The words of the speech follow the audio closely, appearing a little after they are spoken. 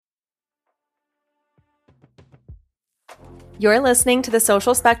You're listening to the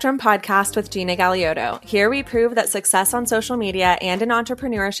Social Spectrum podcast with Gina Galiotto. Here we prove that success on social media and in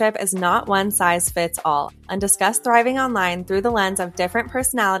entrepreneurship is not one size fits all, and discuss thriving online through the lens of different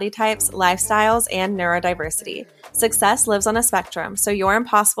personality types, lifestyles, and neurodiversity. Success lives on a spectrum, so your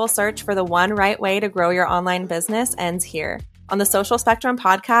impossible search for the one right way to grow your online business ends here. On the Social Spectrum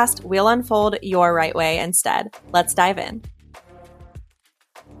podcast, we'll unfold your right way instead. Let's dive in.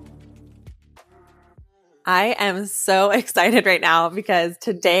 I am so excited right now because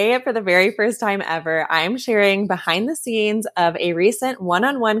today, for the very first time ever, I'm sharing behind the scenes of a recent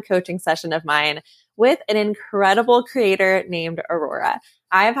one-on-one coaching session of mine with an incredible creator named Aurora.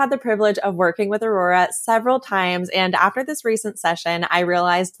 I've had the privilege of working with Aurora several times, and after this recent session, I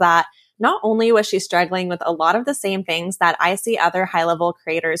realized that not only was she struggling with a lot of the same things that I see other high-level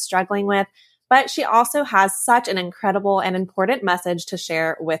creators struggling with, but she also has such an incredible and important message to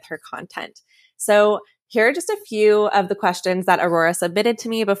share with her content. So here are just a few of the questions that Aurora submitted to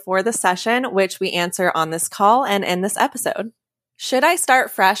me before the session, which we answer on this call and in this episode. Should I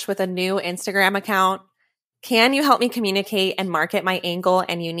start fresh with a new Instagram account? Can you help me communicate and market my angle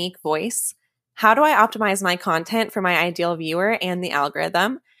and unique voice? How do I optimize my content for my ideal viewer and the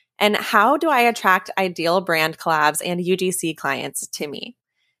algorithm? And how do I attract ideal brand collabs and UGC clients to me?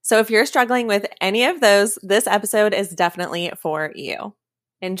 So if you're struggling with any of those, this episode is definitely for you.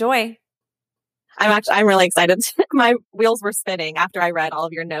 Enjoy. I'm really excited. My wheels were spinning after I read all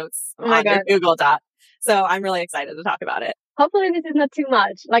of your notes on your Google Doc. So I'm really excited to talk about it. Hopefully this is not too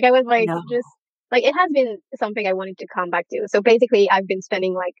much. I was it has been something I wanted to come back to. So basically I've been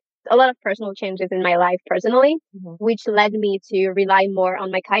spending a lot of personal changes in my life personally, which led me to rely more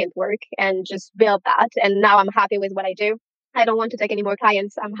on my client work and just build that. And now I'm happy with what I do. I don't want to take any more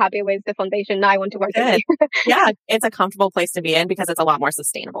clients. I'm happy with the foundation. Now I want to work with you. Yeah, it's a comfortable place to be in because it's a lot more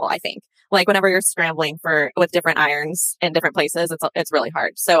sustainable, I think. Whenever you're scrambling with different irons in different places, it's really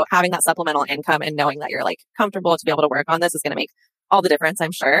hard. So having that supplemental income and knowing that you're comfortable to be able to work on this is going to make all the difference,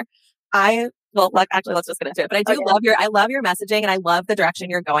 I'm sure. Actually, let's just get into it. But I love your messaging and I love the direction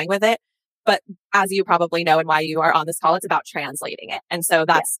you're going with it. But as you probably know and why you are on this call, it's about translating it. And so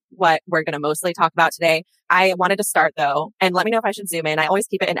that's what we're going to mostly talk about today. I wanted to start though, and let me know if I should zoom in. I always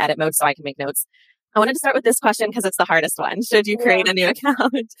keep it in edit mode so I can make notes. I wanted to start with this question because it's the hardest one. Should you create a new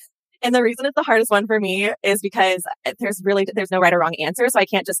account? And the reason it's the hardest one for me is because there's no right or wrong answer. So I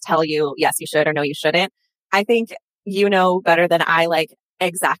can't just tell you, yes, you should or no, you shouldn't. I think you know better than I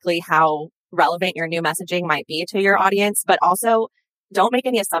exactly how relevant your new messaging might be to your audience, but also don't make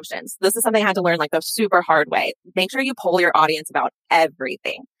any assumptions. This is something I had to learn the super hard way. Make sure you poll your audience about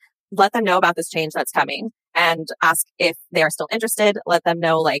everything. Let them know about this change that's coming and ask if they are still interested. Let them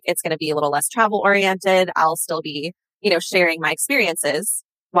know it's going to be a little less travel oriented. I'll still be, sharing my experiences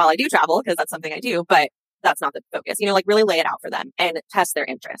while I do travel because that's something I do, but that's not the focus. Really lay it out for them and test their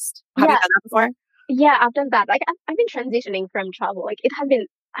interest. Have you done that before? Yeah, I've done that. I've been transitioning from travel. It has been,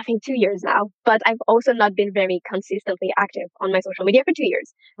 I think, 2 years now, but I've also not been very consistently active on my social media for 2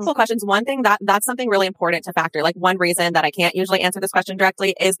 years. Cool questions. One thing that's something really important to factor. One reason that I can't usually answer this question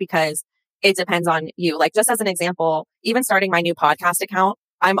directly is because it depends on you. Just as an example, even starting my new podcast account,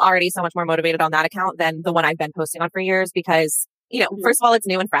 I'm already so much more motivated on that account than the one I've been posting on for years because, first of all, it's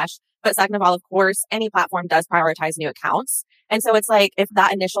new and fresh. But second of all, of course, any platform does prioritize new accounts. And so it's if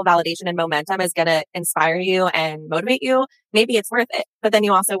that initial validation and momentum is going to inspire you and motivate you, maybe it's worth it. But then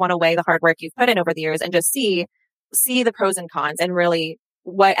you also want to weigh the hard work you've put in over the years and just see the pros and cons and really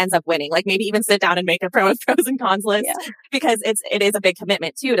what ends up winning. Maybe even sit down and make a pros and cons list because it is a big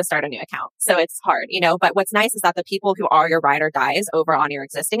commitment too to start a new account. So it's hard, but what's nice is that the people who are your ride or dies over on your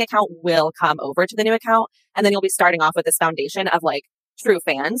existing account will come over to the new account. And then you'll be starting off with this foundation of true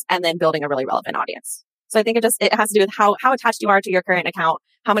fans and then building a really relevant audience. So I think it has to do with how attached you are to your current account,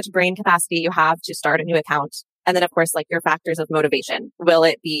 how much brain capacity you have to start a new account. And then of course, your factors of motivation. Will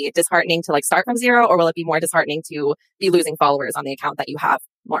it be disheartening to start from zero, or will it be more disheartening to be losing followers on the account that you have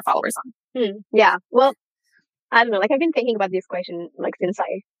more followers on? Yeah. Well, I don't know. I've been thinking about this question since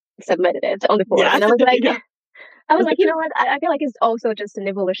I submitted it on the forum. And I was you know what? I feel it's also just an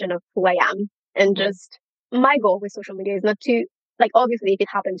evolution of who I am. And just my goal with social media is not to obviously, if it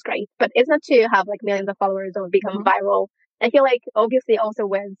happens, great. But it's not to have millions of followers or become viral. I feel obviously also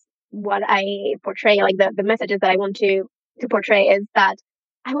with what I portray, the messages that I want to portray is that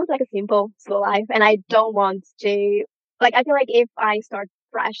I want a simple, slow life. And I don't want to, I feel if I start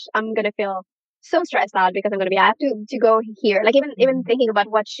fresh, I'm going to feel so stressed out because I have to go here. Even thinking about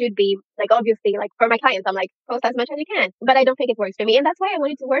what should be, obviously, for my clients, I'm post as much as you can. But I don't think it works for me. And that's why I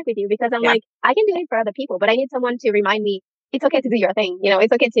wanted to work with you because I'm I can do it for other people, but I need someone to remind me it's okay to do your thing.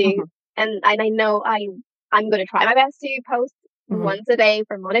 It's okay to, and I know I'm going to try my best to post once a day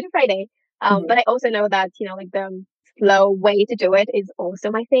from Monday to Friday. But I also know that, like the slow way to do it is also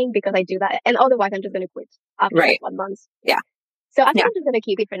my thing, because I do that. And otherwise I'm just going to quit after like 1 month. Yeah. So I think I'm just going to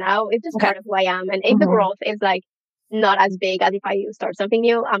keep it for now. It's just part of who I am. And if the growth is like not as big as if I start something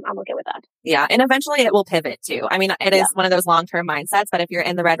new, I'm okay with that. Yeah. And eventually it will pivot too. I mean, it is one of those long-term mindsets, but if you're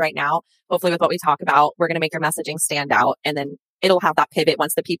in the red right now, hopefully with what we talk about, we're going to make your messaging stand out, and then it'll have that pivot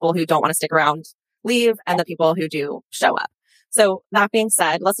once the people who don't want to stick around leave and the people who do show up. So that being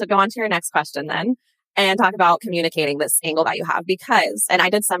said, let's go on to your next question then and talk about communicating this angle that you have, because, and I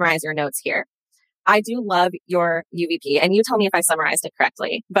did summarize your notes here. I do love your UVP, and you tell me if I summarized it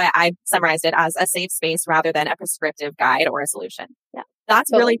correctly, but I summarized it as a safe space rather than a prescriptive guide or a solution. Yeah.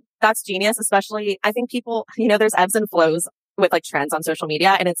 That's genius. Especially, I think people, there's ebbs and flows with like trends on social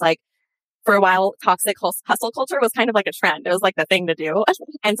media. And it's like, for a while, toxic hustle culture was kind of like a trend. It was like the thing to do.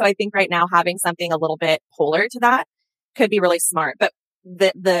 And so I think right now having something a little bit polar to that could be really smart. But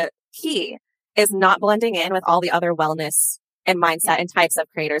the key is not blending in with all the other wellness and mindset and types of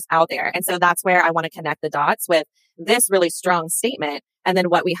creators out there. And so that's where I want to connect the dots with this really strong statement and then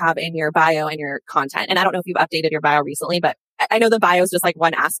what we have in your bio and your content. And I don't know if you've updated your bio recently, but I know the bio is just like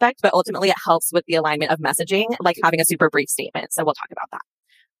one aspect, but ultimately it helps with the alignment of messaging, like having a super brief statement. So we'll talk about that.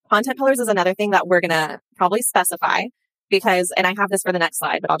 Content pillars is another thing that we're going to probably specify because, and I have this for the next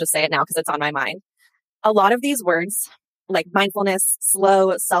slide, but I'll just say it now because it's on my mind. A lot of these words like mindfulness,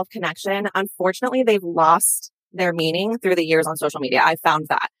 slow, self-connection, unfortunately, they've lost their meaning through the years on social media. I found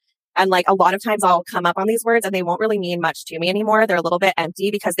that. And like a lot of times I'll come up on these words and they won't really mean much to me anymore. They're a little bit empty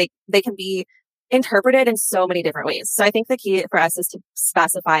because they can be interpreted in so many different ways. So I think the key for us is to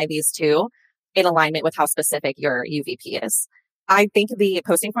specify these two in alignment with how specific your UVP is. I think the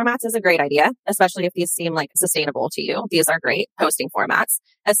posting formats is a great idea, especially if these seem like sustainable to you. These are great posting formats,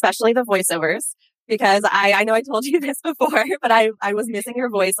 especially the voiceovers, because I know I told you this before, but I was missing your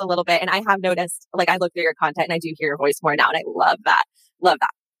voice a little bit. And I have noticed, like I look through your content and I do hear your voice more now. And I love that. Love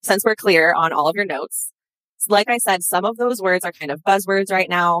that. Since we're clear on all of your notes, like I said, some of those words are kind of buzzwords right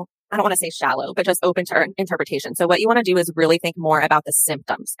now. I don't want to say shallow, but just open to interpretation. So what you want to do is really think more about the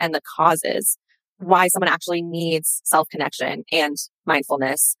symptoms and the causes, why someone actually needs self-connection and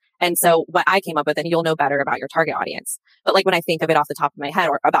mindfulness. And so what I came up with, and you'll know better about your target audience, but like when I think of it off the top of my head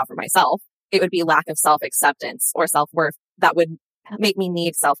or about for myself, it would be lack of self-acceptance or self-worth that would make me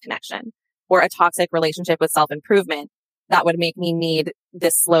need self-connection, or a toxic relationship with self-improvement that would make me need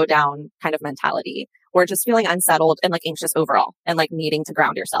this slow down kind of mentality, or just feeling unsettled and like anxious overall and like needing to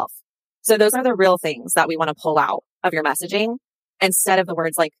ground yourself. So those are the real things that we want to pull out of your messaging instead of the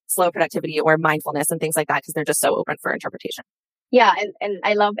words like slow productivity or mindfulness and things like that, because they're just so open for interpretation. Yeah. And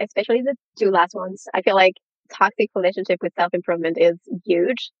I love especially the two last ones. I feel like toxic relationship with self-improvement is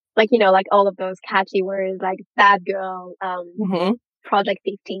huge. Like, like all of those catchy words like bad girl, Project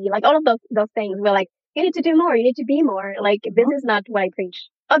 50, like all of those things. We're like, you need to do more. You need to be more. Like, this is not what I preach.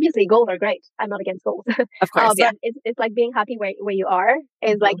 Obviously, goals are great. I'm not against goals. Of course, yeah. But it's like being happy where you are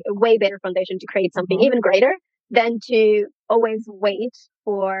is like a way better foundation to create something even greater than to always wait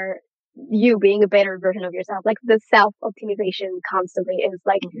for you being a better version of yourself. Like the self-optimization constantly is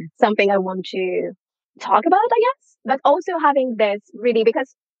like something I want to talk about, I guess. But also having this really,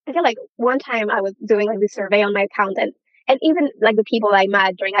 because I feel like one time I was doing like this survey on my account and even like the people I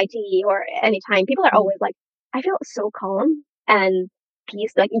met during IT or any time, people are always like, I feel so calm and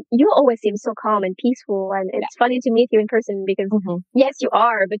peace. Like you always seem so calm and peaceful. And it's funny to meet you in person because yes, you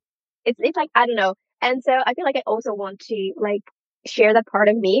are, but it's like, I don't know. And so I feel like I also want to like share that part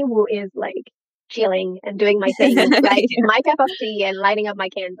of me who is like chilling and doing my thing, like my cup of tea and lighting up my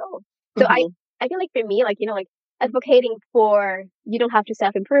candle. So I feel like for me, like, like advocating for you don't have to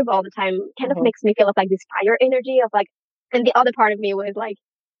self-improve all the time kind of makes me feel like this fire energy of like, and the other part of me was like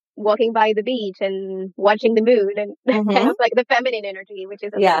walking by the beach and watching the moon and kind of like the feminine energy, which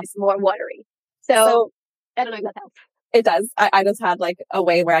is a little bit more watery. So I don't know if that helps. It does. I just had like a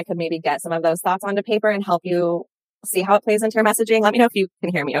way where I could maybe get some of those thoughts onto paper and help you see how it plays into your messaging. Let me know if you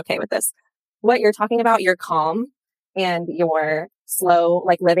can hear me okay with this. What you're talking about, your calm and your slow,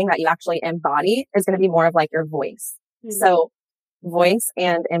 like living that you actually embody is going to be more of like your voice. So voice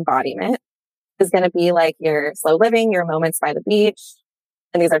and embodiment is going to be like your slow living, your moments by the beach.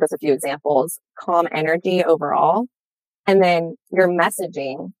 And these are just a few examples. Calm energy overall. And then your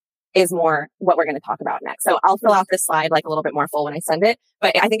messaging is more what we're going to talk about next. So I'll fill out this slide like a little bit more full when I send it.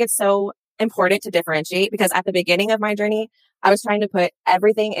 But I think it's so important to differentiate because at the beginning of my journey, I was trying to put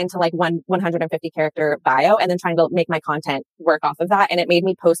everything into like 150 character bio and then trying to make my content work off of that. And it made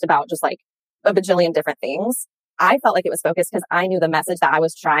me post about just like a bajillion different things. I felt like it was focused because I knew the message that I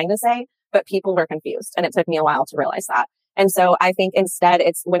was trying to say but people were confused. And it took me a while to realize that. And so I think instead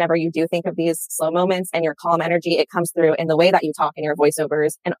it's whenever you do think of these slow moments and your calm energy, it comes through in the way that you talk in your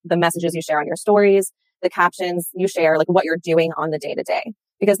voiceovers and the messages you share on your stories, the captions you share, like what you're doing on the day to day.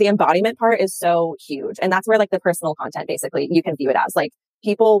 Because the embodiment part is so huge. And that's where like the personal content, basically, you can view it as like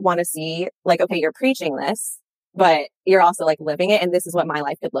people want to see like, okay, you're preaching this, but you're also like living it. And this is what my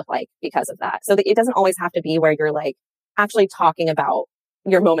life could look like because of that. So that it doesn't always have to be where you're like actually talking about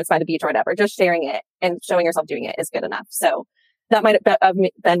your moments by the beach or whatever. Just sharing it and showing yourself doing it is good enough. So that might have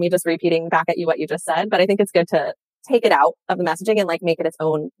been me just repeating back at you what you just said, but I think it's good to take it out of the messaging and like make it its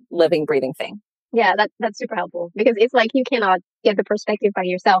own living, breathing thing. Yeah, that's super helpful because it's like you cannot get the perspective by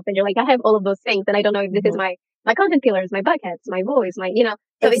yourself and you're like, I have all of those things and I don't know if this is my content pillars, my buckets, my voice, my,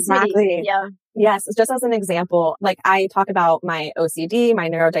 so exactly. It's really, yeah. Yes. Just as an example, like I talk about my OCD, my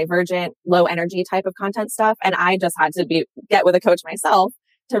neurodivergent, low energy type of content stuff. And I just had to get with a coach myself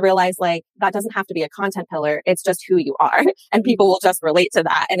to realize like that doesn't have to be a content pillar. It's just who you are and people will just relate to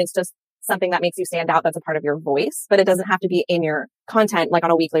that. And it's just something that makes you stand out. That's a part of your voice, but it doesn't have to be in your content, like on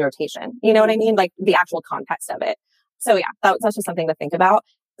a weekly rotation. You know what I mean? Like the actual context of it. So yeah, that's just something to think about.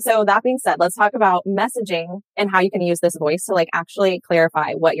 So that being said, let's talk about messaging and how you can use this voice to like actually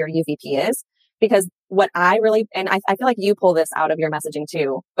clarify what your UVP is. Because what I really, and I feel like you pull this out of your messaging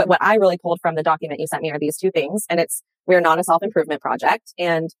too, but what I really pulled from the document you sent me are these two things. And it's, we're not a self-improvement project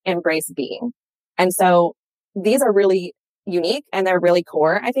and embrace being. And so these are really unique and they're really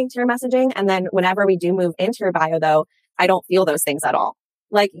core, I think, to your messaging. And then whenever we do move into your bio though, I don't feel those things at all.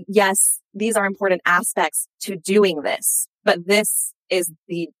 Like, yes, these are important aspects to doing this, but this is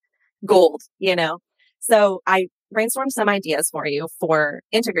the gold, So I brainstormed some ideas for you for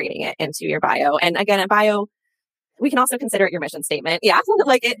integrating it into your bio. And again, a bio, we can also consider it your mission statement. Yeah.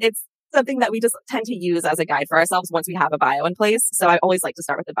 Like it's something that we just tend to use as a guide for ourselves once we have a bio in place. So I always like to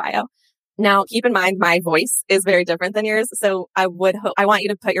start with the bio. Now, keep in mind, my voice is very different than yours. So I want you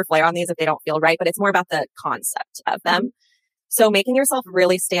to put your flair on these if they don't feel right, but it's more about the concept of them. So making yourself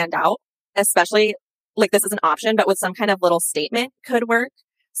really stand out, especially like this is an option, but with some kind of little statement could work.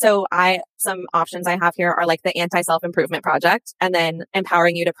 So some options I have here are like the anti-self-improvement project and then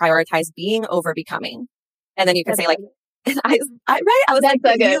empowering you to prioritize being over becoming. And then you can say like, I was like,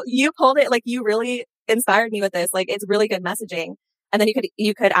 so you pulled it, like you really inspired me with this. Like it's really good messaging. And then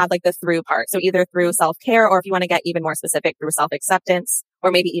you could add like the through part. So either through self-care or if you want to get even more specific through self-acceptance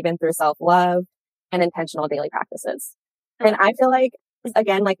or maybe even through self-love and intentional daily practices. And I feel like,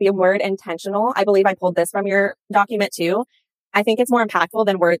 again, like the word intentional, I believe I pulled this from your document too. I think it's more impactful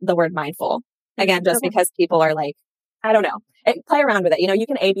than the word mindful. Again, just because people are like, I don't know, play around with it. You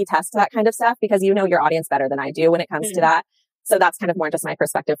can A/B test that kind of stuff because you know your audience better than I do when it comes to that. So that's kind of more just my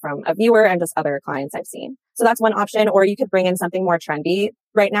perspective from a viewer and just other clients I've seen. So that's one option. Or you could bring in something more trendy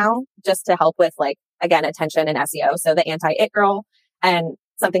right now just to help with like, again, attention and SEO. So the anti-it girl and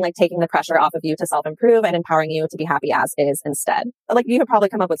something like taking the pressure off of you to self-improve and empowering you to be happy as is instead. Like you could probably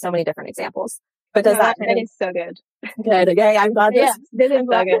come up with so many different examples. But does that is so good. Good. Okay. I'm glad this is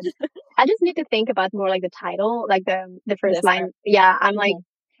so good. I just need to think about more like the title, like the first line. Yeah. I'm like,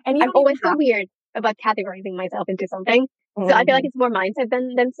 and I'm always so weird about categorizing myself into something. So I feel like it's more mindset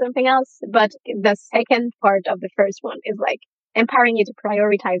than something else. But the second part of the first one is like empowering you to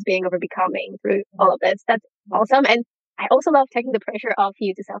prioritize being over becoming through all of this. That's awesome. And I also love taking the pressure off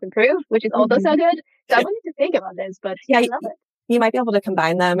you to self-improve, which is also so good. So I wanted to think about this, but I love it. You might be able to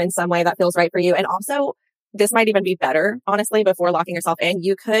combine them in some way that feels right for you. And also, this might even be better, honestly, before locking yourself in.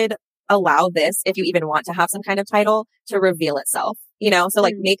 You could allow this, if you even want to have some kind of title, to reveal itself. So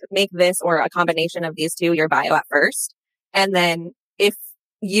like make this or a combination of these two your bio at first. And then if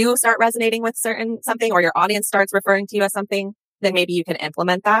you start resonating with something or your audience starts referring to you as something, then maybe you can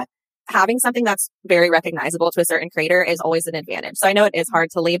implement that. Having something that's very recognizable to a certain creator is always an advantage. So I know it is hard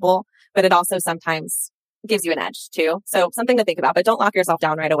to label, but it also sometimes gives you an edge too. So something to think about, but don't lock yourself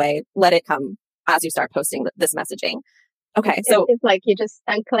down right away. Let it come as you start posting this messaging. Okay. So it's like you just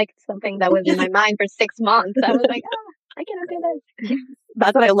unclicked something that was in my mind for 6 months. I was like, I cannot do this.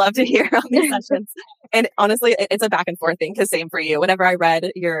 That's what I love to hear on these sessions. And honestly, it's a back and forth thing because same for you. Whenever I read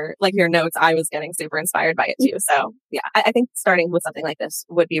your notes, I was getting super inspired by it too. So yeah, I think starting with something like this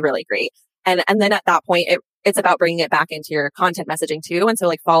would be really great. And then at that point, it's about bringing it back into your content messaging too. And so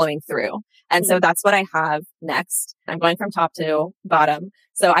like following through. And so that's what I have next. I'm going from top to bottom.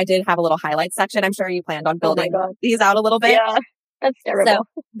 So I did have a little highlight section. I'm sure you planned on building these out a little bit. Yeah, that's terrible.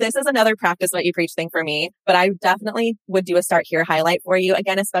 So this is another practice what you preach thing for me, but I definitely would do a start here highlight for you.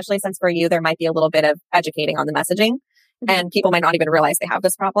 Again, especially since for you, there might be a little bit of educating on the messaging and people might not even realize they have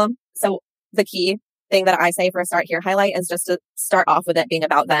this problem. So the key thing that I say for a Start Here highlight is just to start off with it being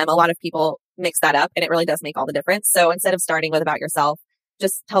about them. A lot of people mix that up and it really does make all the difference. So instead of starting with about yourself,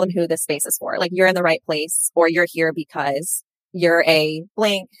 just tell them who this space is for. Like, you're in the right place, or you're here because you're a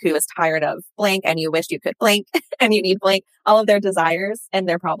blank who is tired of blank and you wish you could blank and you need blank, all of their desires and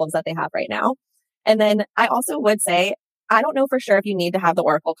their problems that they have right now. And then I also would say, I don't know for sure if you need to have the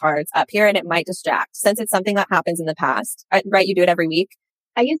Oracle cards up here, and it might distract since it's something that happens in the past, right? You do it every week.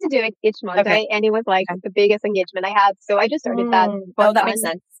 I used to do it each Monday, and it was like the biggest engagement I had. So I just started that. Oh, that makes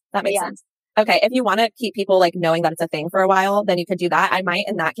sense. That makes sense. Okay. If you want to keep people like knowing that it's a thing for a while, then you could do that. I might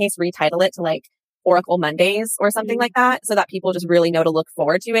in that case retitle it to like Oracle Mondays or something like that, so that people just really know to look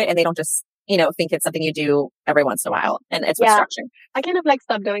forward to it and they don't just, think it's something you do every once in a while and it's with structure. I kind of like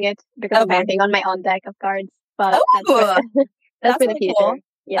stopped doing it because I'm working on my own deck of cards. But that's for the future. Cool.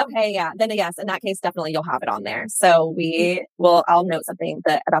 Yeah. Okay. Yeah. Then yes, in that case, definitely you'll have it on there. So I'll note something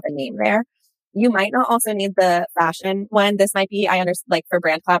about the name there. You might not also need the fashion one. This might be, I understand, like for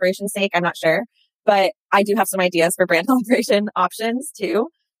brand collaboration's sake, I'm not sure, but I do have some ideas for brand collaboration options too.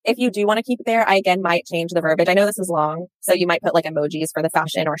 If you do want to keep it there, I again might change the verbiage. I know this is long, so you might put like emojis for the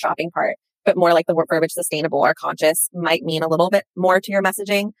fashion or shopping part, but more like the verbiage sustainable or conscious might mean a little bit more to your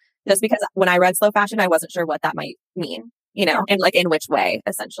messaging. Just because when I read slow fashion, I wasn't sure what that might mean, and like in which way,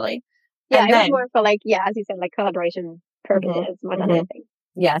 essentially. Yeah, it was more for like, as you said, like collaboration purposes more than anything.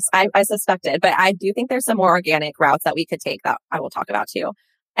 Yes, I suspected, but I do think there's some more organic routes that we could take that I will talk about too.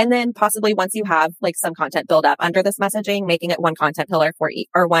 And then possibly once you have like some content build up under this messaging, making it one content pillar for each,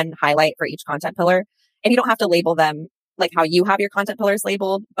 or one highlight for each content pillar. And you don't have to label them like how you have your content pillars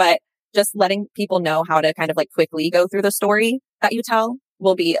labeled, but just letting people know how to kind of like quickly go through the story that you tell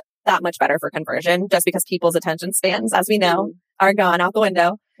will be that much better for conversion, just because people's attention spans, as we know, are gone out the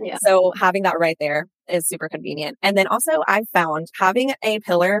window. Yeah. So having that right there is super convenient. And then also I've found having a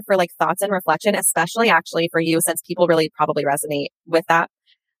pillar for like thoughts and reflection, especially actually for you, since people really probably resonate with that,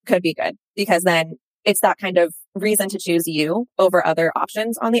 could be good, because then it's that kind of reason to choose you over other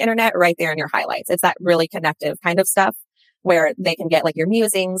options on the internet right there in your highlights. It's that really connective kind of stuff where they can get like your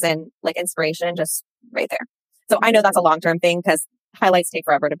musings and like inspiration just right there. So I know that's a long-term thing because highlights take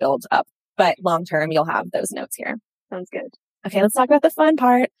forever to build up, but long-term you'll have those notes here. Sounds good. Okay, let's talk about the fun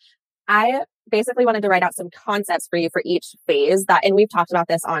part. I basically wanted to write out some concepts for you for each phase and we've talked about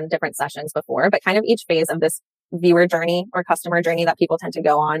this on different sessions before, but kind of each phase of this viewer journey or customer journey that people tend to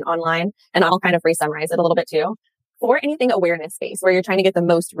go on online. And I'll kind of re-summarize it a little bit too. For anything awareness based, where you're trying to get the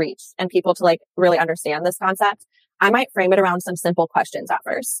most reach and people to like really understand this concept, I might frame it around some simple questions at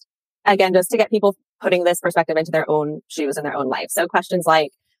first. Again, just to get people putting this perspective into their own shoes in their own life. So questions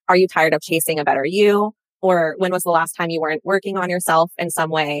like, are you tired of chasing a better you? Or when was the last time you weren't working on yourself in some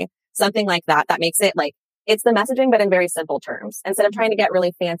way? Something like that. That makes it like, it's the messaging, but in very simple terms. Instead of trying to get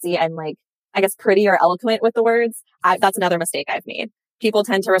really fancy and like, I guess, pretty or eloquent with the words. That's another mistake I've made. People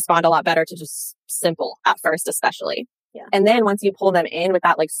tend to respond a lot better to just simple at first, especially. Yeah. And then once you pull them in with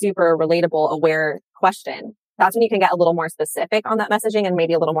that like super relatable, aware question, that's when you can get a little more specific on that messaging and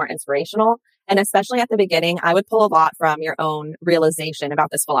maybe a little more inspirational. And especially at the beginning, I would pull a lot from your own realization about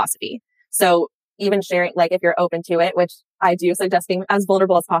this philosophy. So even sharing, like if you're open to it, which I do suggest being as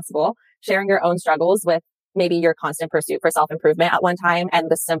vulnerable as possible, sharing your own struggles with maybe your constant pursuit for self-improvement at one time and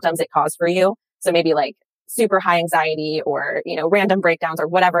the symptoms it caused for you. So maybe like super high anxiety or, random breakdowns or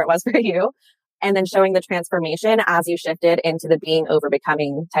whatever it was for you. And then showing the transformation as you shifted into the being over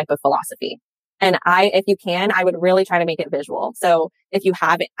becoming type of philosophy. And if you can, I would really try to make it visual. So if you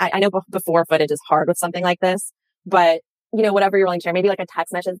have it, I know before footage is hard with something like this, but whatever you're willing to share, maybe like a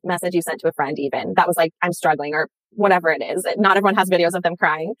text message you sent to a friend even that was like, I'm struggling or whatever it is. Not everyone has videos of them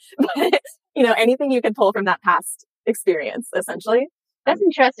crying, but anything you can pull from that past experience, essentially. That's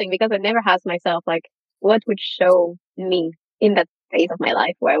interesting because I never asked myself, like, what would show me in that phase of my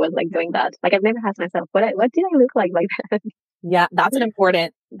life where I was like doing that? Like, I've never asked myself, what did I look like that? Yeah, that's an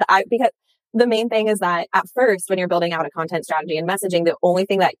important, because the main thing is that at first, when you're building out a content strategy and messaging, the only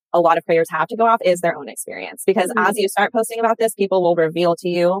thing that a lot of creators have to go off is their own experience. Because as you start posting about this, people will reveal to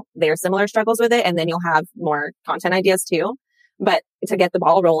you their similar struggles with it. And then you'll have more content ideas too. But to get the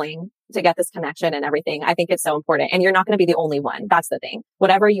ball rolling, to get this connection and everything, I think it's so important. And you're not going to be the only one. That's the thing.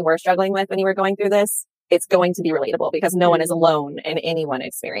 Whatever you were struggling with when you were going through this, it's going to be relatable because no one is alone in any one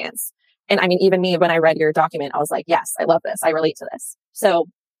experience. And I mean, even me, when I read your document, I was like, yes, I love this. I relate to this. So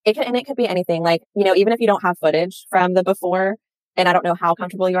it could be anything like, even if you don't have footage from the before, and I don't know how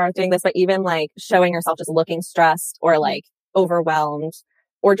comfortable you are with doing this, but even like showing yourself just looking stressed or like overwhelmed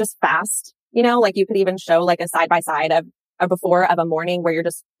or just fast, like you could even show like a side by side of a before of a morning where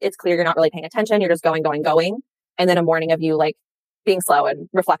it's clear you're not really paying attention. You're just going. And then a morning of you like being slow and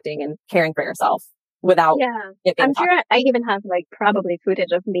reflecting and caring for yourself. without it being I'm sure I even have like probably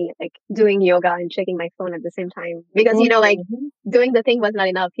footage of me like doing yoga and checking my phone at the same time because like doing the thing was not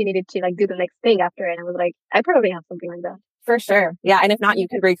enough. You needed to like do the next thing after it. And I was like, I probably have something like that. For sure. Yeah. And if not, you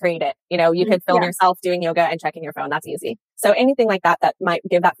could recreate it. You could film yourself doing yoga and checking your phone. That's easy. So anything like that might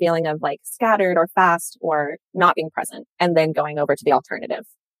give that feeling of like scattered or fast or not being present, and then going over to the alternative.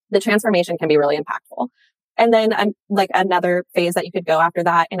 The transformation can be really impactful. And then like another phase that you could go after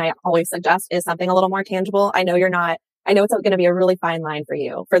that, and I always suggest, is something a little more tangible. I know it's going to be a really fine line for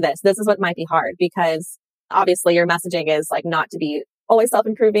you for this. This is what might be hard, because obviously your messaging is like not to be always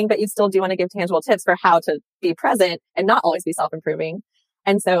self-improving, but you still do want to give tangible tips for how to be present and not always be self-improving.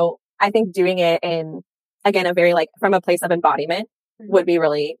 And so I think doing it in, again, a very like from a place of embodiment would be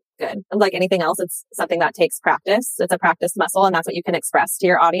really good. Like anything else, it's something that takes practice. It's a practice muscle, and that's what you can express to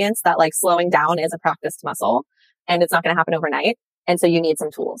your audience, that like slowing down is a practiced muscle and it's not going to happen overnight. And so you need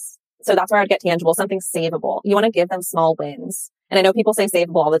some tools. So that's where I'd get tangible, something savable. You want to give them small wins. And I know people say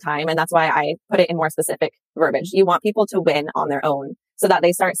savable all the time, and that's why I put it in more specific verbiage. You want people to win on their own so that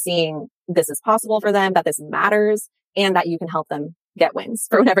they start seeing this is possible for them, that this matters, and that you can help them get wins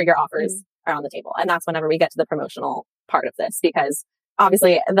for whenever your offers are on the table. And that's whenever we get to the promotional part of this, because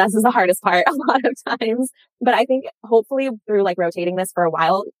obviously this is the hardest part a lot of times. But I think hopefully through like rotating this for a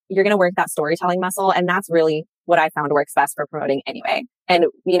while, you're going to work that storytelling muscle. And that's really what I found works best for promoting anyway. And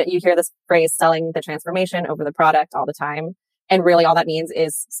you hear this phrase, selling the transformation over the product, all the time. And really all that means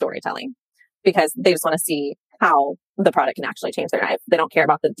is storytelling, because they just want to see how the product can actually change their life. They don't care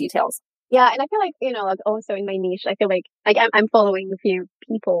about the details. Yeah. And I feel like, like also in my niche, I feel like I'm following a few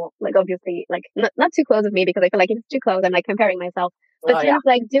people, like obviously like not too close with me, because I feel like if it's too close, I'm like comparing myself, but kind of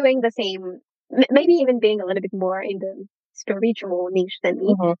like doing the same, maybe even being a little bit more in the spiritual niche than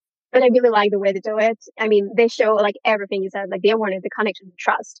me. But I really like the way they do it. I mean, they show like everything you said, like the awareness, the connection, the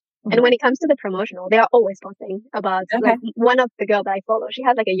trust. And when it comes to the promotional, they are always posting about like one of the girls that I follow. She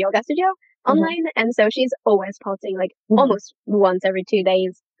has like a yoga studio online. And so she's always posting like almost once every 2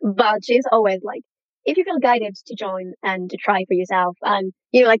 days. But she's always like, if you feel guided to join and to try for yourself, and,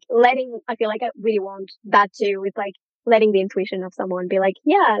 like I feel like I really want that too, with like letting the intuition of someone be like,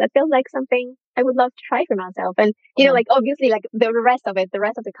 yeah, that feels like something I would love to try for myself. And, like obviously like the rest of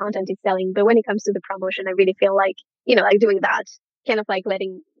the content is selling. But when it comes to the promotion, I really feel like, like doing that, kind of like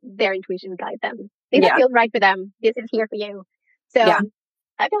letting their intuition guide them. If that feels right for them, this is here for you. So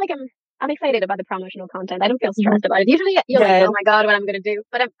I feel like I'm excited about the promotional content. I don't feel stressed about it. Usually you're like, oh my God, what I'm going to do.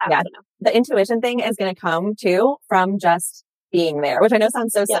 But I don't know. The intuition thing is going to come too from just being there, which I know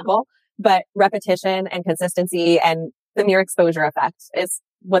sounds so simple, but repetition and consistency and the mere exposure effect is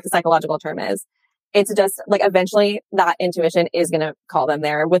what the psychological term is. It's just like eventually that intuition is going to call them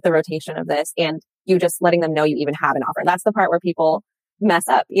there with the rotation of this, and you just letting them know you even have an offer. That's the part where people mess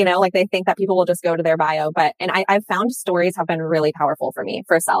up, like they think that people will just go to their bio. And I've found stories have been really powerful for me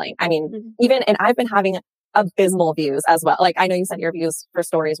for selling. I mean, and I've been having abysmal views as well. Like I know you said your views for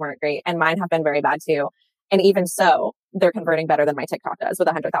stories weren't great, and mine have been very bad too. And even so, they're converting better than my TikTok does with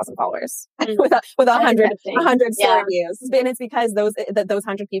 100,000 followers, with 100 story views. And it's because those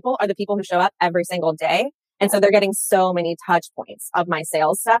 100 people are the people who show up every single day. And so they're getting so many touch points of my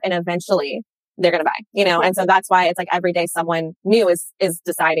sales stuff, and eventually they're going to buy, and so that's why it's like every day someone new is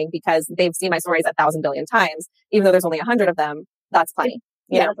deciding, because they've seen my stories 1,000 billion times, even though there's only 100 of them. That's plenty.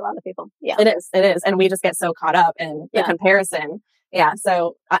 That's a lot of people. Yeah, it is. And we just get so caught up in the comparison. Yeah.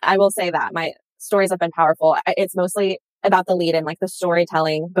 So I will say that my stories have been powerful. It's mostly about the lead and like the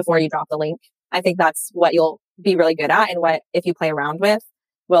storytelling before you drop the link. I think that's what you'll be really good at, and what, if you play around with,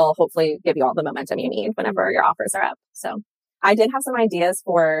 will hopefully give you all the momentum you need whenever your offers are up. So I did have some ideas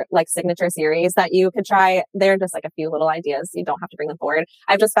for like signature series that you could try. They're just like a few little ideas. You don't have to bring them forward.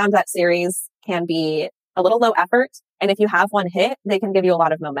 I've just found that series can be a little low effort, and if you have one hit, they can give you a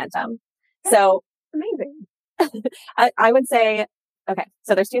lot of momentum. That's so amazing. I would say, okay,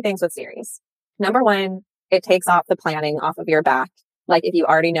 so there's two things with series. Number one, it takes off the planning off of your back. Like if you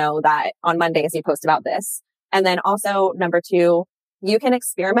already know that on Mondays you post about this. And then also number two, you can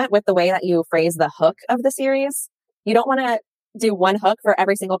experiment with the way that you phrase the hook of the series. You don't want to do one hook for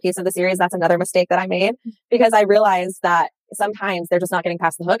every single piece of the series. That's another mistake that I made, because I realized that sometimes they're just not getting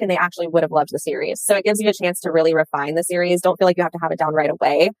past the hook and they actually would have loved the series. So it gives you a chance to really refine the series. Don't feel like you have to have it down right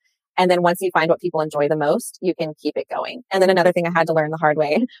away. And then once you find what people enjoy the most, you can keep it going. And then another thing I had to learn the hard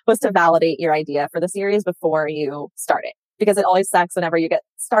way was to validate your idea for the series before you start it, because it always sucks whenever you get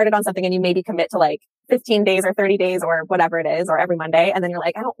started on something and you maybe commit to like 15 days or 30 days or whatever it is, or every Monday. And then you're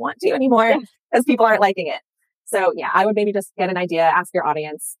like, I don't want to anymore because people aren't liking it. So yeah, I would maybe just get an idea, ask your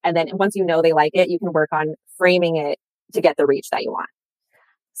audience. And then once you know they like it, you can work on framing it to get the reach that you want.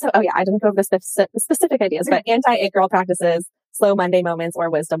 So, oh yeah, I didn't go over the specific ideas, but anti-it girl practices, slow Monday moments, or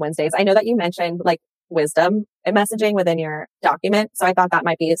wisdom Wednesdays. I know that you mentioned like wisdom and messaging within your document. So I thought that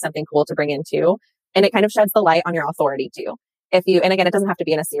might be something cool to bring in too. And it kind of sheds the light on your authority too. And again, it doesn't have to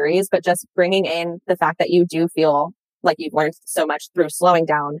be in a series, but just bringing in the fact that you do feel like you've learned so much through slowing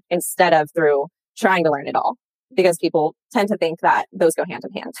down instead of through trying to learn it all, because people tend to think that those go hand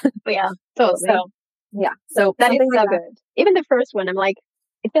in hand. Yeah, totally. So that is so good. Even the first one, I'm like,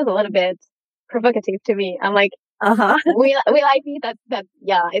 it feels a little bit provocative to me. I'm like, will I be that?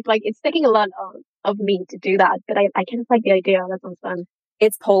 Yeah, it's like, it's taking a lot of me to do that, but I kind of like the idea. That sounds fun.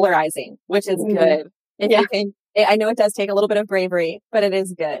 It's polarizing, which is good. I know it does take a little bit of bravery, but it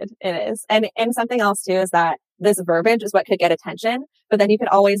is good. It is. And something else too is that this verbiage is what could get attention, but then you could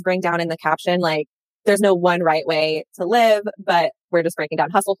always bring down in the caption, like, there's no one right way to live, but we're just breaking down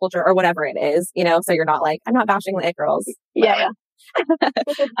hustle culture or whatever it is, so you're not like, I'm not bashing the it girls. Yeah.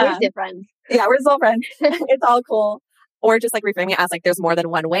 We're still friends. Yeah, we're still friends. It's all cool. Or just like reframing it as like, there's more than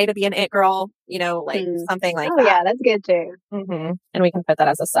one way to be an it girl, something like that. Oh yeah, that's good too. Mm-hmm. And we can put that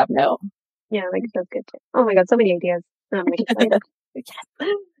as a sub note. Yeah, like that's good too. Oh my God, so many ideas. I'm like excited.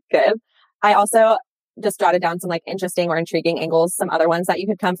 Good. I also just jotted down some like interesting or intriguing angles, some other ones that you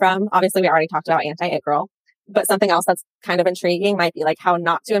could come from. Obviously, we already talked about anti-it girl, but something else that's kind of intriguing might be like how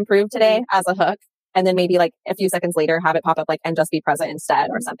not to improve today as a hook. And then maybe like a few seconds later, have it pop up like, and just be present instead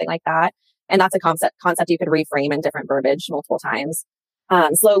or something like that. And that's a concept you could reframe in different verbiage multiple times.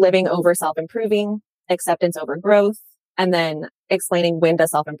 Slow living over self-improving, acceptance over growth, and then explaining when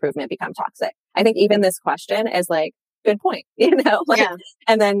does self-improvement become toxic. I think even this question is like, good point,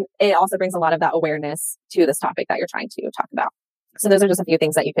 and then it also brings a lot of that awareness to this topic that you're trying to talk about. So those are just a few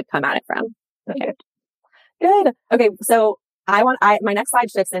things that you could come at it from. Okay. Good. Okay. So my next slide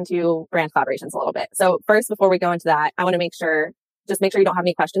shifts into brand collaborations a little bit. So first, before we go into that, I want to make sure you don't have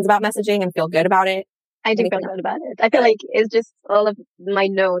any questions about messaging and feel good about it. I do feel good about it. I feel like it's just all of my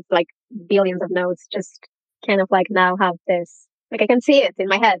notes, like billions of notes, just kind of like now have this, like I can see it in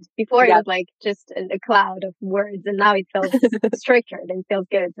my head. Before it was like just a cloud of words, and now it feels structured and feels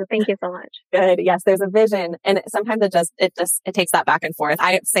good. So thank you so much. Good. Yes, there's a vision, and sometimes it takes that back and forth.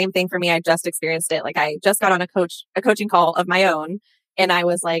 Same thing for me. I just experienced it. Like I just got on a coaching call of my own, and I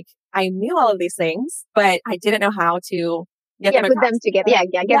was like, I knew all of these things, but I didn't know how to get them across. Put them together.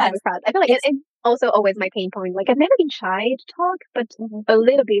 Get them across. I feel like it's also always my pain point. Like I've never been shy to talk, but a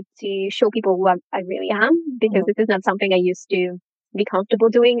little bit to show people who I really am, because this is not something I used to be comfortable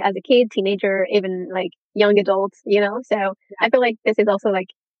doing as a kid, teenager, even like young adults, So I feel like this is also like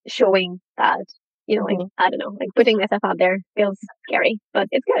showing that, like, I don't know, like putting myself out there feels scary, but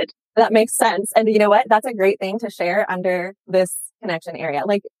it's good. That makes sense. And you know what? That's a great thing to share under this connection area.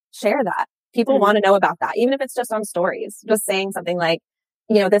 Like share that. People want to know about that, even if it's just on stories, just saying something like,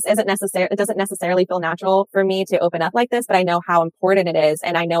 this isn't necessary. It doesn't necessarily feel natural for me to open up like this, but I know how important it is.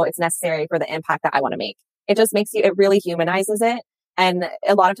 And I know it's necessary for the impact that I want to make. It just it really humanizes it. And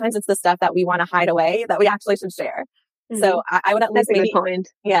a lot of times it's the stuff that we want to hide away that we actually should share. So I would at least That's a good point.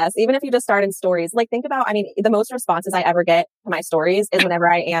 Yes. Even if you just start in stories, like think about, the most responses I ever get to my stories is whenever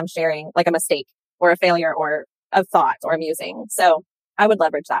I am sharing like a mistake or a failure or a thought or a musing. So I would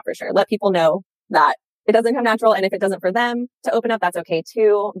leverage that for sure. Let people know that it doesn't come natural. And if it doesn't for them to open up, that's okay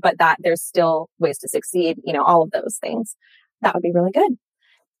too. But that there's still ways to succeed, all of those things. That would be really good.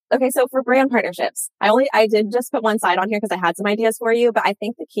 Okay. So for brand partnerships, I did just put one slide on here because I had some ideas for you, but I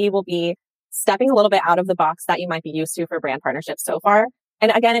think the key will be stepping a little bit out of the box that you might be used to for brand partnerships so far.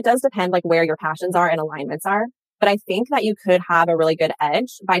 And again, it does depend like where your passions are and alignments are. But I think that you could have a really good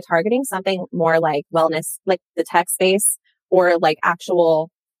edge by targeting something more like wellness, like the tech space, or like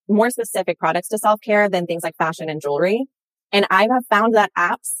actual more specific products to self-care than things like fashion and jewelry. And I have found that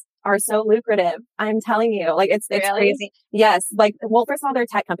apps are so lucrative. I'm telling you, like it's really? Crazy. Yes. Like, well, first of all, they're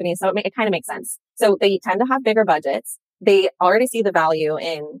tech companies, so it kind of makes sense. So they tend to have bigger budgets. They already see the value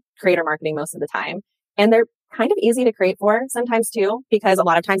in creator marketing most of the time. And they're kind of easy to create for sometimes too, because a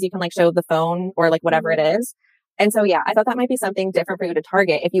lot of times you can like show the phone or like whatever it is. And so, yeah, I thought that might be something different for you to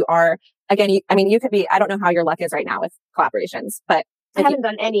target. If you are, again, you could be, I don't know how your luck is right now with collaborations, but I haven't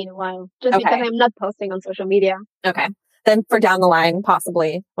done any in a while, just because I'm not posting on social media. Okay. Then for down the line,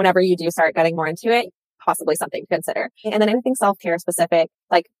 possibly whenever you do start getting more into it, possibly something to consider. And then anything self-care specific,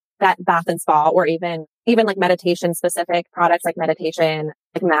 like that bath and spa, or even like meditation specific products like meditation,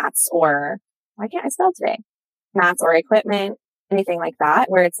 like mats, or why can't I spell today? Mats or equipment, anything like that,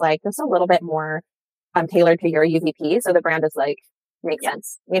 where it's like just a little bit more tailored to your UVP. So the brand is like, makes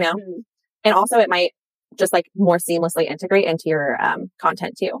sense, And also it might just like more seamlessly integrate into your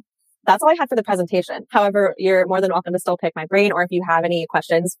content too. that's all I had for the presentation. However, you're more than welcome to still pick my brain, or if you have any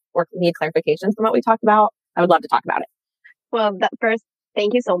questions or need clarifications from what we talked about, I would love to talk about it. Well, first,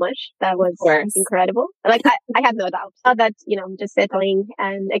 thank you so much. That was incredible. Like, I have no doubt that, I'm just settling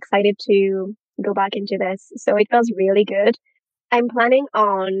and excited to go back into this. So it feels really good. I'm planning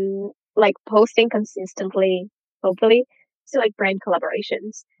on like posting consistently, hopefully, to like brand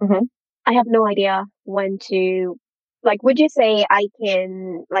collaborations. Mm-hmm. I have no idea when to, like, would you say I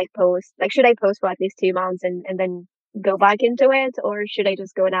can like post, like, should I post for at least 2 months and then go back into it? Or should I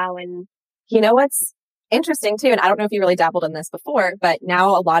just go now and... What's interesting too, and I don't know if you really dabbled in this before, but now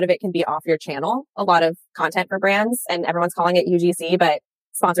a lot of it can be off your channel, a lot of content for brands, and everyone's calling it UGC, but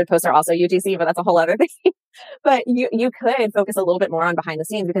sponsored posts are also UGC, but that's a whole other thing. But you could focus a little bit more on behind the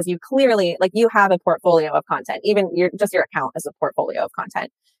scenes because you clearly, like, you have a portfolio of content. Even your account is a portfolio of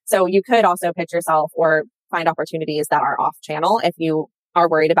content. So you could also pitch yourself or find opportunities that are off channel if you are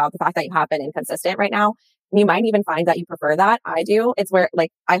worried about the fact that you have been inconsistent right now. You might even find that you prefer that. I do. It's where,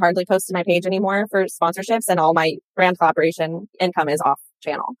 like, I hardly post to my page anymore for sponsorships, and all my brand collaboration income is off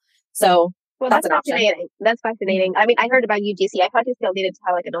channel. So well, that's fascinating. That's fascinating. I mean, I heard about UGC. I thought you still needed to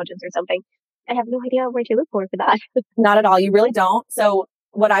have like an audience or something. I have no idea where to look for that. Not at all. You really don't. So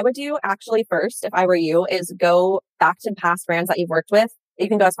what I would do actually first, if I were you, is go back to past brands that you've worked with. You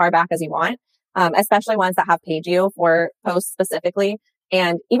can go as far back as you want, especially ones that have paid you for posts specifically,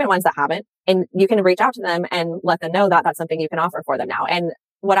 and even ones that haven't. And you can reach out to them and let them know that that's something you can offer for them now. And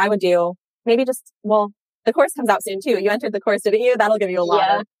what I would do, maybe just, well, the course comes out soon too. You entered the course, didn't you? That'll give you a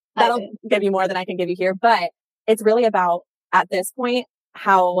lot. That'll give you more than I can give you here. But it's really about, at this point,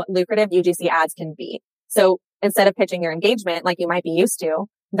 how lucrative UGC ads can be. So instead of pitching your engagement like you might be used to,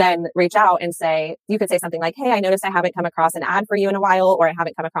 then reach out and say, you could say something like, hey, I noticed I haven't come across an ad for you in a while, or I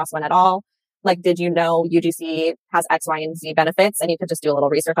haven't come across one at all. Like, did you know UGC has X, Y, and Z benefits? And you could just do a little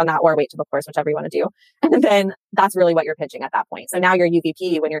research on that, or wait till the course, whichever you want to do. And then that's really what you're pitching at that point. So now your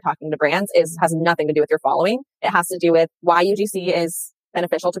UVP, when you're talking to brands, has nothing to do with your following. It has to do with why UGC is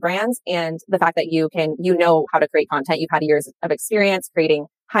beneficial to brands, and the fact that you know how to create content. You've had years of experience creating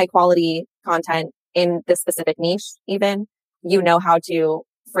high quality content in this specific niche. Even you know how to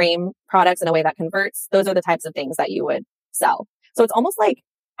frame products in a way that converts. Those are the types of things that you would sell. So it's almost like,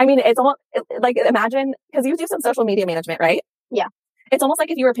 I mean, it's almost like, imagine, because you do some social media management, right? Yeah. It's almost like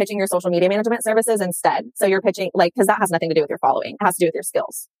if you were pitching your social media management services instead. So you're pitching, like, because that has nothing to do with your following. It has to do with your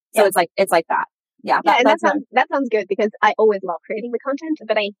skills. So it's like that. Yeah. And that sounds good, because I always love creating the content,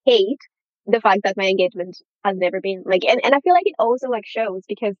 but I hate the fact that my engagement has never been like, and I feel like it also like shows,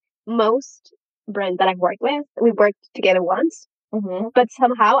 because most brands that I've worked with, we worked together once, but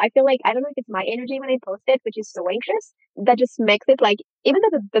somehow I feel like, I don't know if it's my energy when I post it, which is so anxious, that just makes it like, even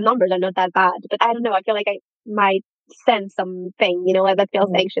though the numbers are not that bad, but I don't know, I feel like I might send something, that feels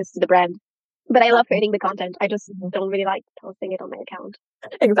anxious to the brand. But I love creating the content. I just don't really like posting it on my account.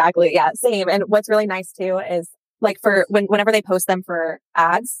 Exactly. Yeah. Same. And what's really nice too is, like, for whenever they post them for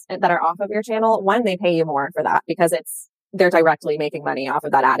ads that are off of your channel, one, they pay you more for that because they're directly making money off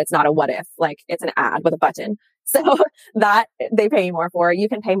of that ad. It's not a what if, like, it's an ad with a button. So that they pay you more for. You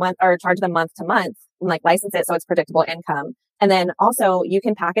can pay month or charge them month to month and like license it so it's predictable income. And then also you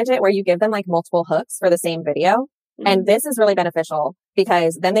can package it where you give them like multiple hooks for the same video. And this is really beneficial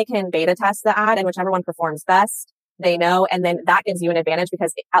because then they can beta test the ad, and whichever one performs best, they know. And then that gives you an advantage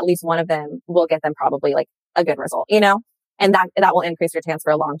because at least one of them will get them probably like a good result, and that will increase your chance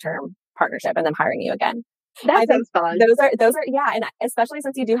for a long-term partnership and them hiring you again. That sounds fun. Those are, yeah. And especially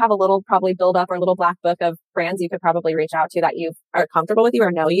since you do have a little probably build up or a little black book of brands you could probably reach out to that you are comfortable with you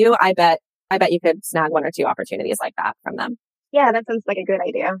or know you. I bet you could snag 1 or 2 opportunities like that from them. Yeah, that sounds like a good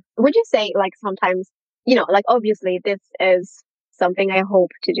idea. Would you say, like, sometimes, like, obviously this is something I hope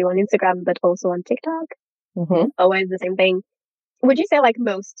to do on Instagram, but also on TikTok. Always the same thing. Would you say, like,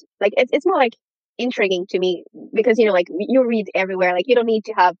 most, like, it's more like intriguing to me because, like, you read everywhere, like, you don't need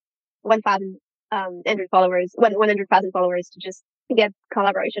to have 1,000 followers, 100,000 followers to just get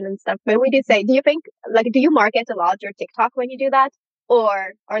collaboration and stuff. But would you say, do you market a lot your TikTok when you do that?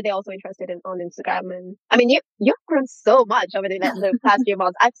 Or are they also interested on Instagram? And I mean, you've grown so much over the past few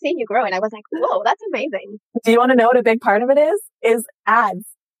months. I've seen you grow, and I was like, whoa, that's amazing. Do you want to know what a big part of it is ads?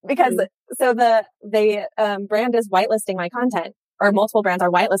 Because so the brand is whitelisting my content, or multiple brands are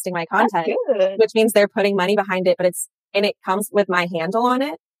whitelisting my content, which means they're putting money behind it, but it comes with my handle on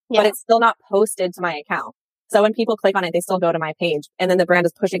it, but it's still not posted to my account. So when people click on it, they still go to my page, and then the brand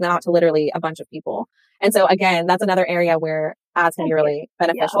is pushing them out to literally a bunch of people. And so again, that's another area where ads can be really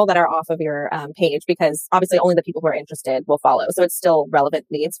beneficial that are off of your page, because obviously only the people who are interested will follow. So it's still relevant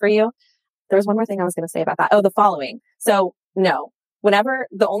leads for you. There was one more thing I was going to say about that. Oh, the following. So no, whenever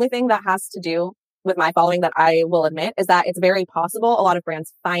the only thing that has to do with my following that I will admit is that it's very possible a lot of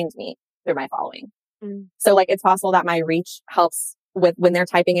brands find me through my following. So like, it's possible that my reach helps with when they're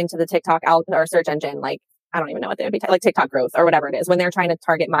typing into the TikTok or search engine, like, I don't even know what they would be, like TikTok growth or whatever it is, when they're trying to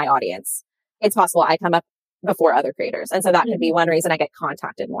target my audience, it's possible I come up before other creators. And so that could be one reason I get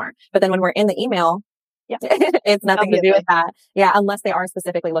contacted more. But then when we're in the email, it's nothing to do with that. Yeah. Unless they are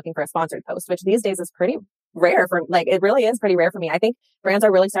specifically looking for a sponsored post, which these days is pretty rare it really is pretty rare for me. I think brands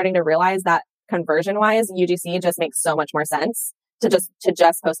are really starting to realize that conversion wise, UGC just makes so much more sense to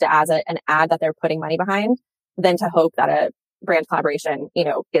just post it as an ad that they're putting money behind than to hope that a brand collaboration,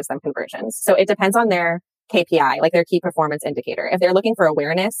 gives them conversions. So it depends on their KPI, like their key performance indicator. If they're looking for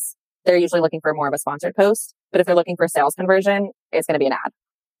awareness, they're usually looking for more of a sponsored post. But if they're looking for sales conversion, it's going to be an ad.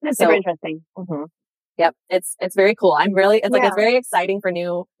 That's super interesting. Mm-hmm. Yep. It's very cool. It's very exciting for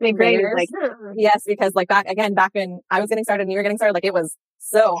new creators. Yes, because like back when I was getting started and you were getting started, like it was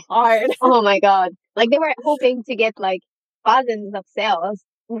so hard. Oh my God. Like they were hoping to get like thousands of sales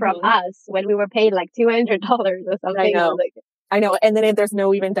from us when we were paid like $200 or something. I know. And then there's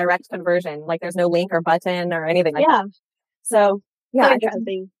no even direct conversion. Like there's no link or button or anything like that. So yeah. So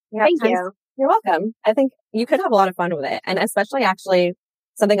interesting. Thank you. You're welcome. I think you could have a lot of fun with it. And especially actually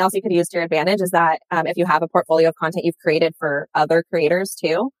something else you could use to your advantage is that if you have a portfolio of content you've created for other creators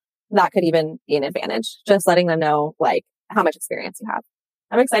too, that could even be an advantage. Just letting them know like how much experience you have.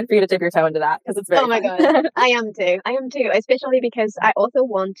 I'm excited for you to dip your toe into that because it's very my God. I am too, especially because I also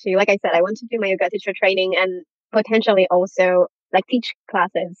want to, like I said, I want to do my yoga teacher training and potentially also like teach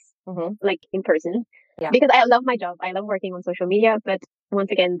classes like in person because I love my job. I love working on social media, but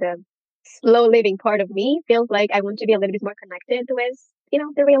once again, the slow living part of me feels like I want to be a little bit more connected with,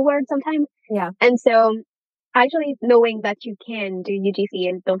 the real world sometimes. Yeah. And so actually knowing that you can do UGC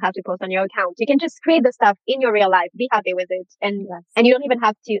and don't have to post on your account, you can just create the stuff in your real life, be happy with it. And you don't even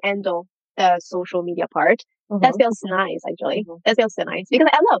have to handle the social media part. That feels nice, actually. That feels so nice because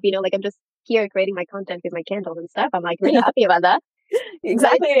I love, like I'm just here creating my content with my candles and stuff. I'm like really happy about that.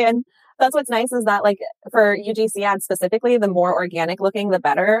 Exactly. And that's what's nice is that like for UGC ads specifically, the more organic looking, the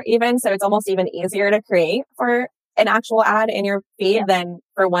better even. So it's almost even easier to create for an actual ad in your feed than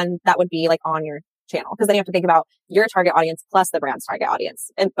for one that would be like on your channel. Because then you have to think about your target audience plus the brand's target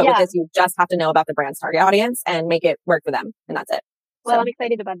audience. But with this, you just have to know about the brand's target audience and make it work for them. And that's it. Well, I'm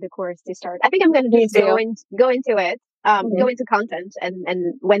excited about the course to start. I think I'm going to just go into it, go into content and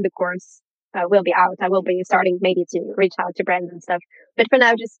when the course will be out, I will be starting maybe to reach out to brands and stuff. But for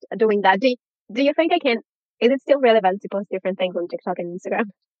now, just doing that. Do you think is it still relevant to post different things on TikTok and Instagram?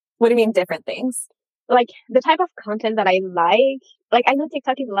 What do you mean different things? Like the type of content that I like I know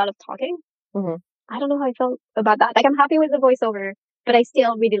TikTok is a lot of talking. I don't know how I felt about that. Like I'm happy with the voiceover, but I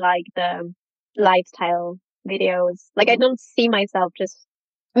still really like the lifestyle videos. Like I don't see myself just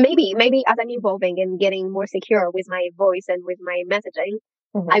maybe as I'm evolving and getting more secure with my voice and with my messaging,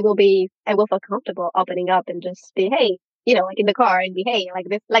 I will feel comfortable opening up and just be, hey, like in the car and be, hey, like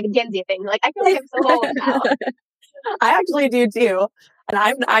this, like a Gen Z thing. Like I feel like I'm so old now. I actually do too.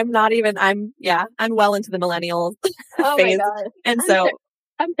 And I'm well into the millennial phase. My God. And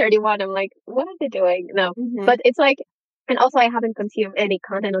I'm 31. I'm like, what are they doing? No, but it's like, and also I haven't consumed any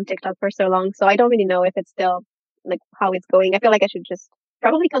content on TikTok for so long. So I don't really know if it's still like how it's going. I feel like I should just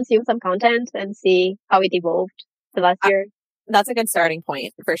probably consume some content and see how it evolved the last year. That's a good starting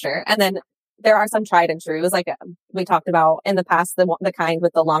point for sure. And then there are some tried and trues, like we talked about in the past, the kind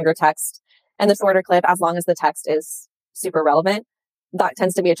with the longer text and the shorter clip, as long as the text is super relevant. That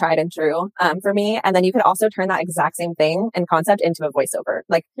tends to be a tried and true for me. And then you could also turn that exact same thing and concept into a voiceover.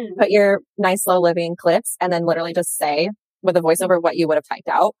 Like put your nice slow living clips and then literally just say with a voiceover what you would have typed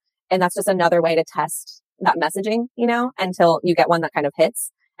out. And that's just another way to test that messaging, until you get one that kind of hits.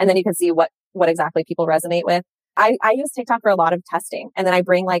 And then you can see what exactly people resonate with. I use TikTok for a lot of testing. And then I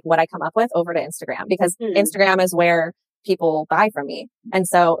bring like what I come up with over to Instagram because Instagram is where people buy from me. And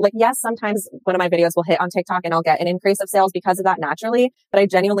so like, yes, sometimes one of my videos will hit on TikTok and I'll get an increase of sales because of that naturally. But I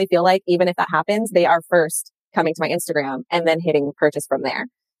genuinely feel like even if that happens, they are first coming to my Instagram and then hitting purchase from there.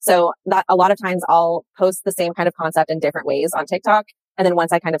 So that a lot of times I'll post the same kind of concept in different ways on TikTok. And then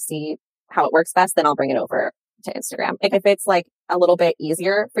once I kind of see how it works best, then I'll bring it over to Instagram. If it's like a little bit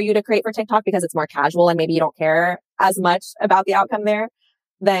easier for you to create for TikTok because it's more casual and maybe you don't care as much about the outcome there,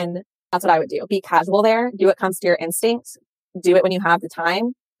 then that's what I would do. Be casual there. Do what comes to your instinct. Do it when you have the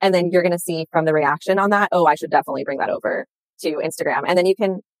time. And then you're going to see from the reaction on that, oh, I should definitely bring that over to Instagram. And then you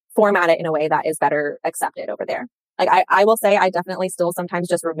can format it in a way that is better accepted over there. Like I will say I definitely still sometimes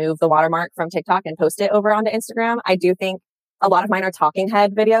just remove the watermark from TikTok and post it over onto Instagram. I do think a lot of mine are talking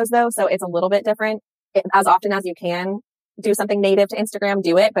head videos though. So it's a little bit different. As often as you can, do something native to Instagram,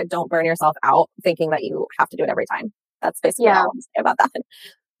 do it, but don't burn yourself out thinking that you have to do it every time. That's basically all I want to say about that.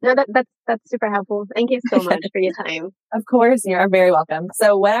 No, that's super helpful. Thank you so much for your time. Of course, you're very welcome.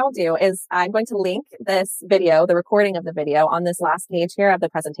 So what I'll do is I'm going to link this video, the recording of the video, on this last page here of the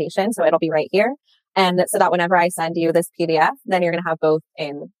presentation. So it'll be right here. And so that whenever I send you this PDF, then you're going to have both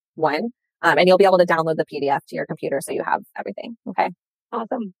in one. And you'll be able to download the PDF to your computer so you have everything. Okay.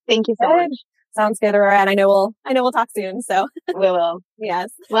 Awesome. Thank you so much. Sounds good, Aurora. And I know we'll talk soon. So we will.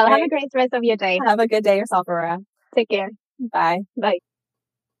 Yes. Well, have a great rest of your day. Have a good day yourself, Aurora. Take care. Bye. Bye.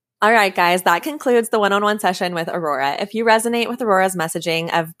 All right, guys, that concludes the one-on-one session with Aurora. If you resonate with Aurora's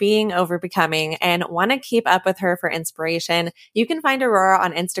messaging of being over becoming and want to keep up with her for inspiration, you can find Aurora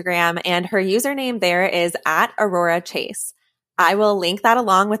on Instagram, and her username there is @AuroraChase. I will link that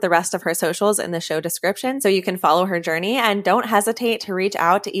along with the rest of her socials in the show description so you can follow her journey, and don't hesitate to reach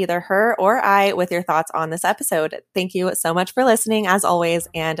out to either her or I with your thoughts on this episode. Thank you so much for listening, as always,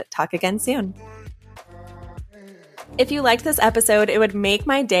 and talk again soon. If you liked this episode, it would make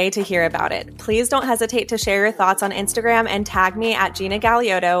my day to hear about it. Please don't hesitate to share your thoughts on Instagram and tag me @Gina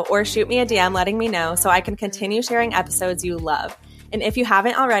Galiotto, or shoot me a DM letting me know so I can continue sharing episodes you love. And if you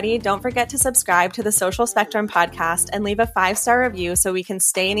haven't already, don't forget to subscribe to the Social Spectrum podcast and leave a 5-star review so we can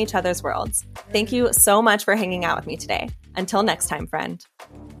stay in each other's worlds. Thank you so much for hanging out with me today. Until next time, friend.